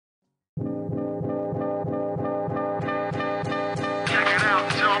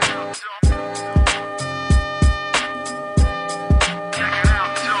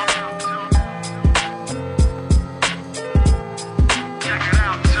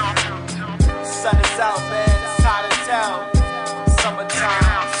out, man. It's hot as hell.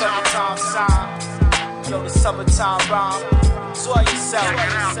 Summertime, summertime sign. Yo, the summertime rhyme. Enjoy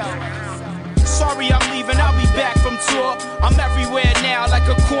yourself. Sorry I'm leaving, I'll be back from tour. I'm everywhere now like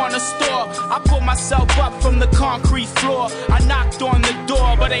a corner store. I pulled myself up from the concrete floor. I knocked on the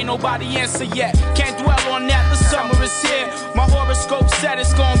door, but ain't nobody answer yet. Can't dwell on that, the summer is here. My horoscope said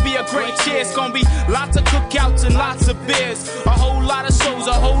it's gonna be a great year. It's gonna be lots of cookouts and lots of beers. A whole lot of shows,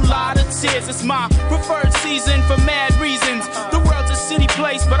 a whole lot of tears. It's my preferred season for mad reasons. The world's a city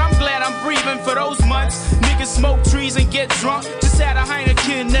place, but I'm glad I'm breathing for those months. Niggas smoke trees and get drunk. Just had a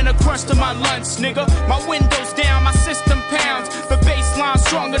Heineken and a crunch to my lunch, nigga. My windows down, my system pounds. The bass line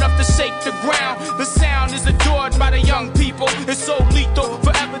strong enough to shake the ground. The sound is adored by the young people. It's so lethal,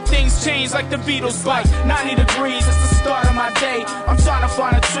 forever things change like the Beatles bite. 90 degrees, it's the start of my day. I'm trying to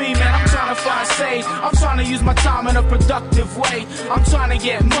find a tree, man, I'm trying to find shade. I'm trying to use my time in a productive way. I'm trying to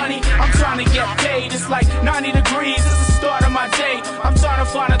get money, I'm trying to get paid. It's like 90 degrees, it's the start of my day. I'm trying to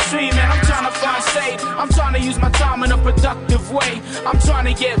find a tree, man, I'm trying to find shade. I'm trying to use my time in a productive way. I'm trying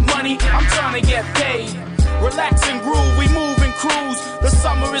to get money, I'm trying to get paid. Relax and groove, we move and cruise. The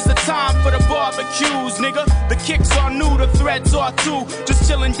summer is the time for the barbecues, nigga. The kicks are new, the threads are too. Just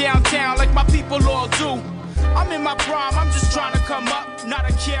chilling downtown like my people all do. I'm in my prime, I'm just trying to come up. Not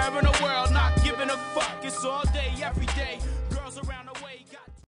a care in the world, not giving a fuck. It's all day, every day.